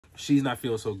she's not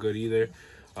feeling so good either.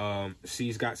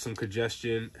 She's got some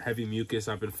congestion, heavy mucus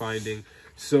I've been finding.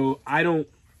 So I don't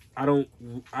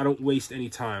waste any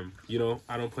time. You know,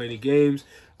 I don't play any games.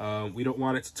 We don't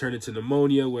want it to turn into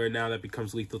pneumonia, where now that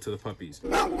becomes lethal to the puppies.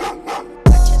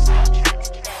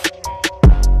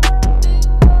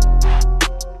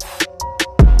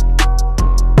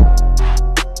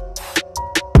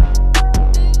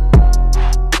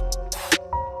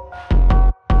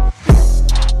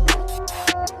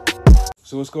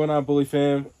 So what's going on, Bully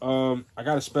fam? I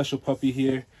got a special puppy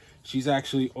here. She's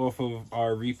actually off of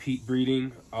our repeat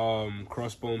breeding,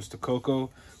 Crossbones to Coco,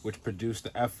 which produced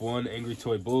the F1 Angry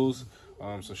Toy Bulls.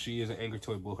 So she is an Angry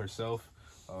Toy Bull herself.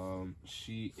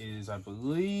 She is, I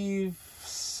believe,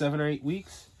 7 or 8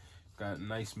 weeks. Got a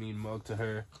nice mean mug to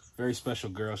her. Very special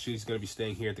girl. She's going to be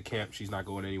staying here at the camp. She's not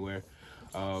going anywhere.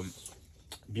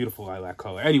 Beautiful lilac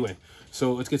color. Anyway,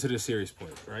 so let's get to the serious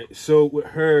point, right? So with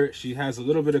her, she has a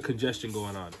little bit of congestion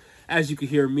going on. As you can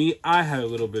hear me, I had a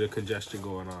little bit of congestion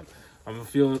going on. I've been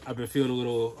feeling a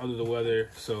little under the weather,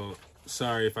 so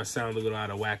sorry if I sound a little out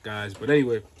of whack, guys. But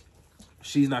anyway,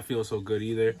 she's not feeling so good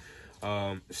either.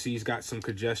 She's got some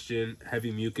congestion,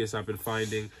 heavy mucus I've been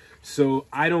finding. So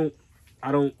I don't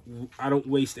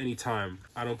waste any time.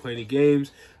 I don't play any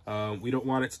games. We don't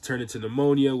want it to turn into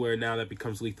pneumonia, where now that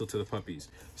becomes lethal to the puppies.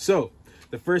 So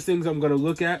the first things I'm going to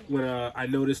look at when I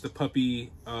notice the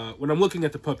puppy, when I'm looking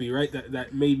at the puppy, right,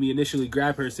 that made me initially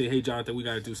grab her and say, hey, Jonathan, we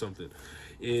got to do something,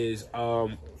 is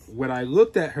when I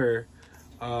looked at her,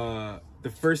 the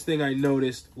first thing I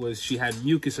noticed was she had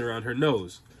mucus around her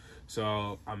nose.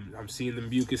 So I'm seeing the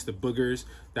mucus, the boogers.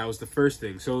 That was the first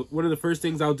thing. So one of the first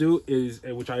things I'll do is,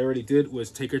 which I already did,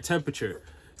 was take her temperature.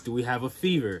 Do we have a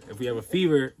fever? If we have a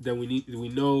fever, then we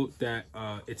know that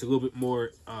it's a little bit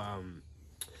more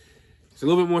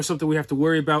something we have to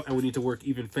worry about, and we need to work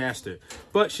even faster.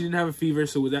 But she didn't have a fever,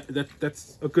 so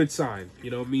that's a good sign.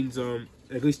 You know, it means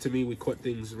at least to me, we caught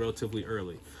things relatively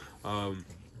early.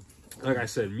 Like I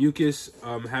said, mucus,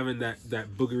 having that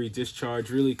boogery discharge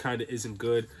really kind of isn't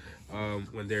good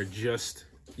when they're just,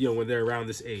 you know, when they're around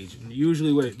this age. And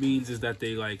usually what it means is that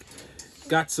they like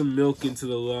got some milk into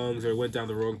the lungs or went down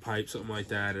the wrong pipe, something like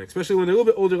that. And especially when they're a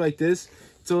little bit older like this,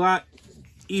 it's a lot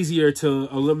easier to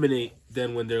eliminate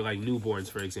than when they're like newborns,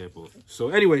 for example. So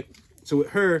anyway, so with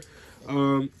her,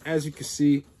 as you can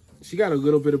see, she got a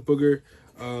little bit of booger.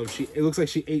 It looks like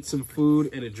she ate some food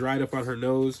and it dried up on her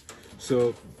nose.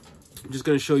 So I'm just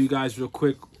going to show you guys real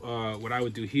quick what I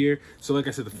would do here. So like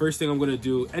I said, the first thing I'm going to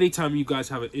do, anytime you guys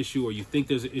have an issue or you think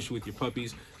there's an issue with your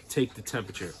puppies, take the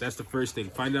temperature. That's the first thing.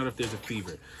 Find out if there's a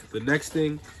fever. The next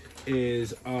thing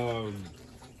is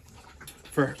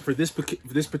for this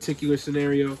particular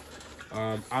scenario,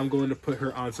 I'm going to put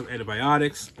her on some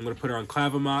antibiotics. I'm going to put her on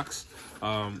Clavamox.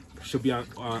 She'll be on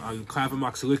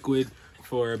Clavamox liquid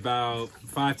for about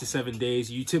 5 to 7 days.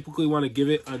 You typically want to give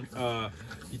it the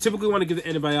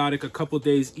antibiotic a couple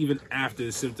days even after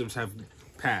the symptoms have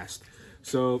passed.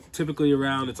 So typically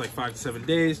around, it's like 5 to 7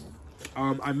 days.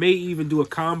 I may even do a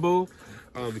combo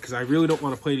because I really don't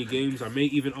want to play any games. I may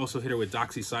even also hit her with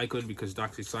doxycycline, because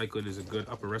doxycycline is a good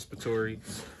upper respiratory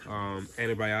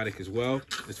antibiotic as well.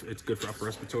 It's good for upper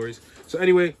respiratories. So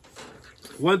anyway,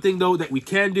 one thing though that we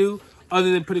can do,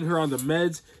 other than putting her on the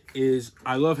meds, is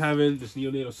I love having this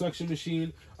neonatal suction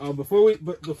machine. Before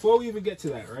we even get to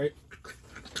that, right?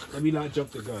 Let me not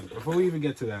jump the gun. Before we even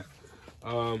get to that,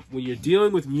 when you're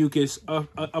dealing with mucus,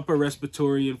 upper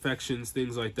respiratory infections,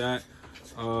 things like that,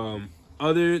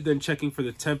 other than checking for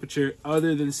the temperature,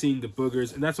 other than seeing the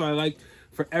boogers, and that's why I like,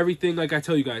 for everything, like I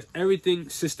tell you guys, everything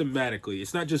systematically.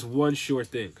 It's not just one sure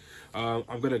thing.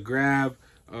 I'm going to grab,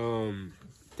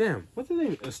 what's the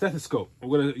name? A stethoscope.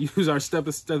 We're going to use our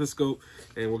stethoscope,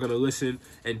 and we're going to listen.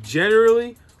 And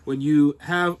generally, when you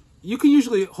can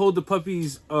usually hold the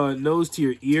puppy's nose to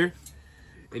your ear,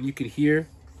 and you can hear,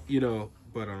 you know,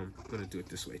 but I'm going to do it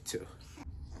this way too.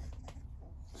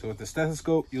 So with the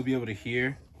stethoscope, you'll be able to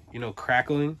hear, you know,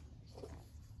 crackling.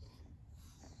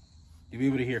 You'll be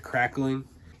able to hear crackling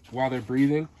while they're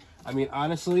breathing. I mean,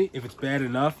 honestly, if it's bad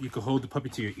enough, you can hold the puppy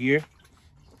to your ear.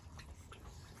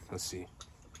 Let's see.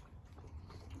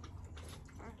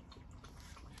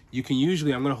 You can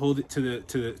usually, I'm going to hold it to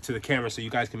the camera so you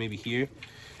guys can maybe hear.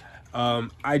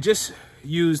 I just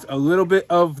used a little bit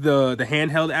of the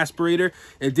handheld aspirator.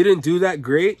 It didn't do that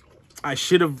great. I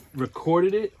should have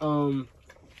recorded it.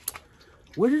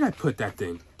 Where did I put that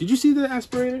thing? Did you see the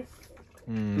aspirator?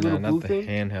 No, not the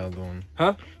handheld one.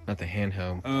 Huh? Not the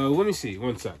handheld. Let me see.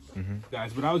 One sec.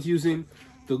 Guys, but I was using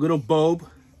the little bulb,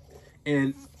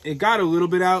 and it got a little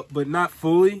bit out, but not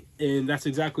fully. And that's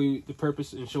exactly the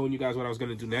purpose in showing you guys what I was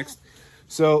going to do next.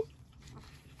 So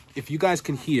if you guys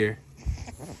can hear,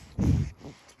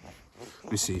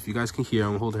 let me see if you guys can hear.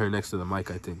 I'm holding her next to the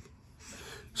mic, I think.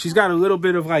 She's got a little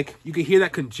bit of like, you can hear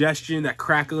that congestion, that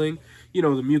crackling, you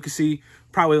know, the mucusy,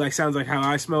 probably like sounds like how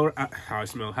I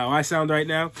sound right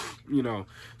now, you know.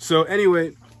 So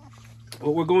anyway,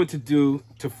 what we're going to do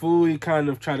to fully kind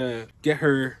of try to get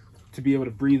her to be able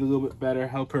to breathe a little bit better,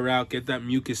 help her out, get that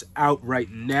mucus out right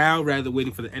now, rather than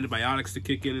waiting for the antibiotics to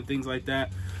kick in and things like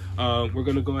that. We're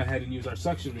gonna go ahead and use our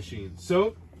suction machine.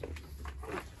 So,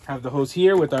 have the hose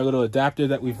here with our little adapter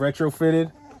that we've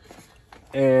retrofitted.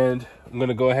 And I'm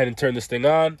gonna go ahead and turn this thing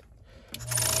on.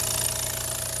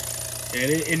 And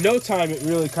in no time, it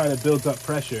really kind of builds up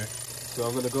pressure. So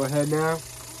I'm gonna go ahead now,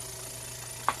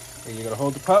 and you're gonna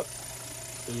hold the pup,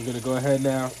 and you're gonna go ahead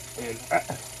now, and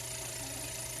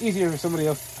easier for somebody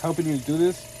else helping you to do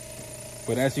this.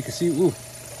 But as you can see, ooh,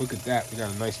 look at that. We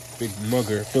got a nice big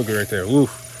booger right there. Ooh,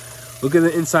 look at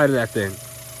the inside of that thing,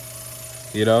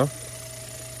 you know?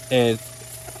 And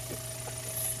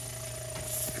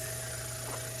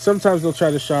sometimes they'll try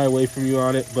to shy away from you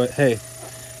on it, but hey,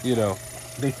 you know,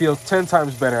 they feel 10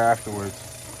 times better afterwards.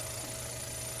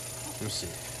 Let me see.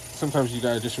 Sometimes you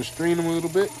gotta just restrain them a little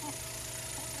bit.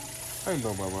 I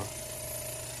know, mama.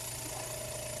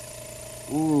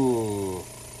 Ooh,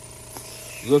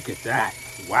 look at that.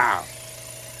 Wow.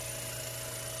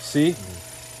 See?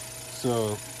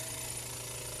 So,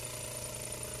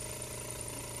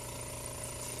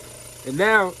 and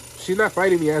now she's not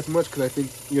fighting me as much because I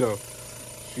think, you know,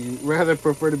 she rather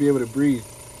prefer to be able to breathe.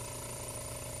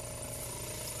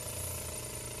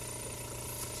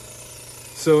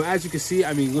 So as you can see,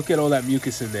 I mean, look at all that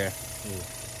mucus in there.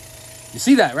 You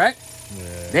see that, right?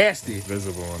 Yeah, nasty.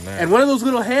 Visible on that. And one of those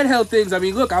little handheld things. I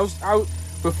mean, look,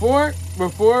 before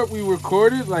we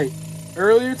recorded, like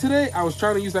earlier today, I was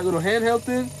trying to use that little handheld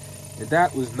thing, and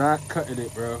that was not cutting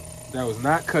it, bro. That was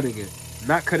not cutting it.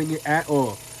 Not cutting it at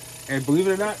all. And believe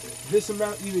it or not, this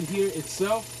amount even here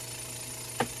itself,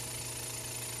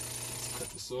 let's cut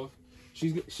this off.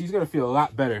 She's gonna feel a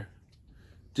lot better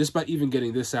just by even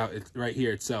getting this out right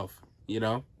here itself, you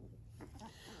know.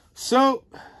 So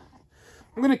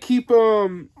I'm gonna keep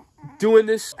doing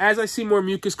this as I see more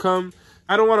mucus come.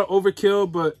 I don't want to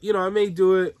overkill, but you know, I may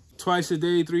do it twice a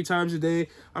day, 3 times a day.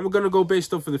 I'm gonna go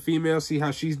based off of the female, see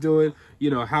how she's doing, you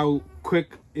know, how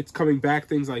quick it's coming back,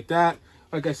 things like that.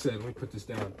 Like I said, let me put this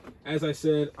down. As I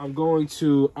said, I'm going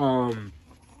to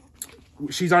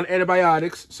she's on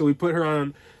antibiotics, so we put her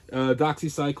on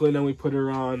doxycycline, and we put her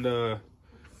on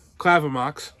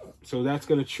Clavamox. So that's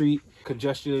gonna treat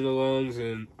congestion in the lungs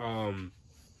and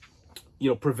you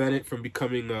know, prevent it from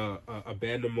becoming a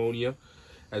bad pneumonia,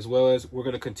 as well as we're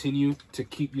going to continue to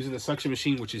keep using the suction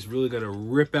machine, which is really going to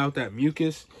rip out that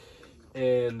mucus.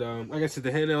 And like I said,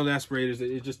 the handheld aspirators,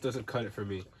 it just doesn't cut it for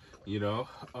me, you know.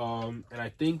 And I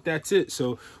think that's it.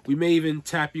 So we may even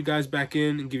tap you guys back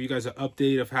in and give you guys an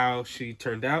update of how she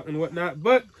turned out and whatnot.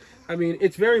 But I mean,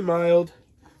 it's very mild,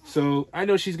 so I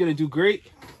know she's going to do great.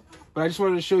 But I just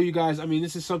wanted to show you guys, I mean,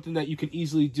 this is something that you can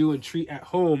easily do and treat at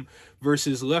home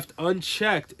versus left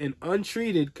unchecked and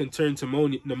untreated can turn to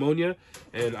pneumonia.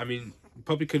 And, I mean, the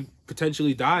puppy could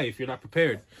potentially die if you're not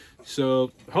prepared.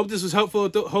 So, hope this was helpful.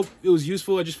 Hope it was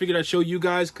useful. I just figured I'd show you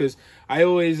guys because I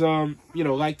always, you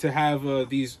know, like to have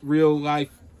these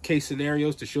real-life case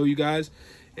scenarios to show you guys.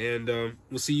 And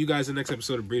we'll see you guys in the next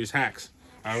episode of Breeders' Hacks.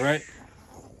 All right?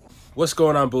 What's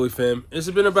going on, Bully Fam? It's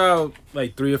been about,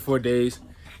 like, 3 or 4 days.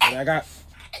 And I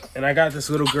got this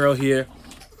little girl here.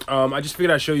 I just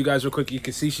figured I'd show you guys real quick. You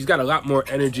can see she's got a lot more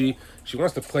energy. She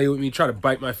wants to play with me, try to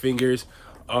bite my fingers.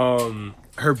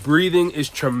 Her breathing is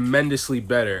tremendously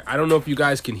better. I don't know if you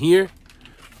guys can hear.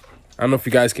 I don't know if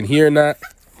you guys can hear or not.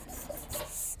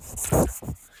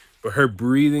 But her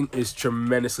breathing is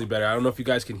tremendously better. I don't know if you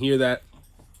guys can hear that.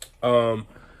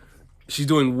 She's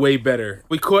doing way better.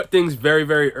 We caught things very,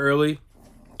 very early.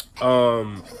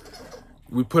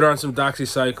 We put her on some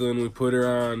doxycycline, we put her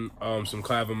on some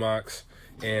Clavamox,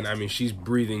 and I mean, she's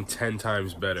breathing 10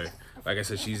 times better. Like I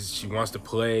said, she wants to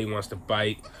play, wants to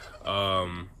bite,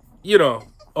 you know,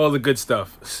 all the good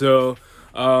stuff. So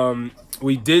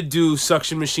we did do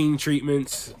suction machine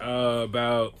treatments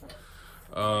about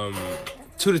 2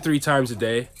 to 3 times a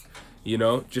day, you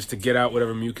know, just to get out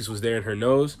whatever mucus was there in her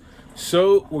nose.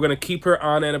 So we're gonna keep her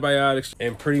on antibiotics,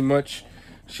 and pretty much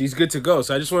she's good to go.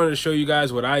 So I just wanted to show you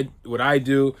guys what I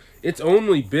do. It's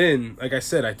only been, like I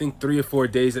said, I think 3 or 4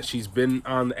 days that she's been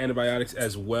on the antibiotics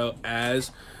as well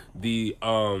as the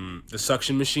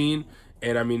suction machine.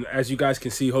 And I mean, as you guys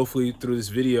can see, hopefully through this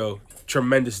video,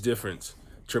 tremendous difference.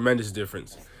 Tremendous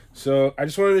difference. So I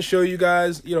just wanted to show you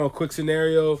guys, you know, a quick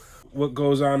scenario what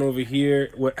goes on over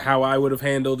here, how I would have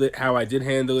handled it, how I did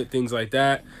handle it, things like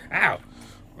that. Ow.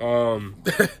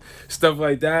 Stuff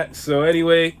like that. So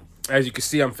anyway, as you can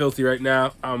see, I'm filthy right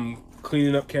now. I'm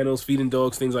cleaning up kennels, feeding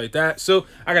dogs, things like that. So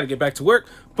I got to get back to work.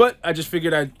 But I just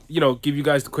figured I'd, give you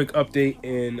guys the quick update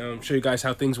and show you guys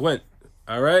how things went.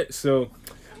 All right. So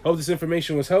hope this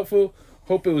information was helpful.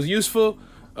 Hope it was useful.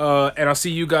 And I'll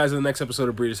see you guys in the next episode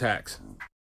of Breeders Hacks.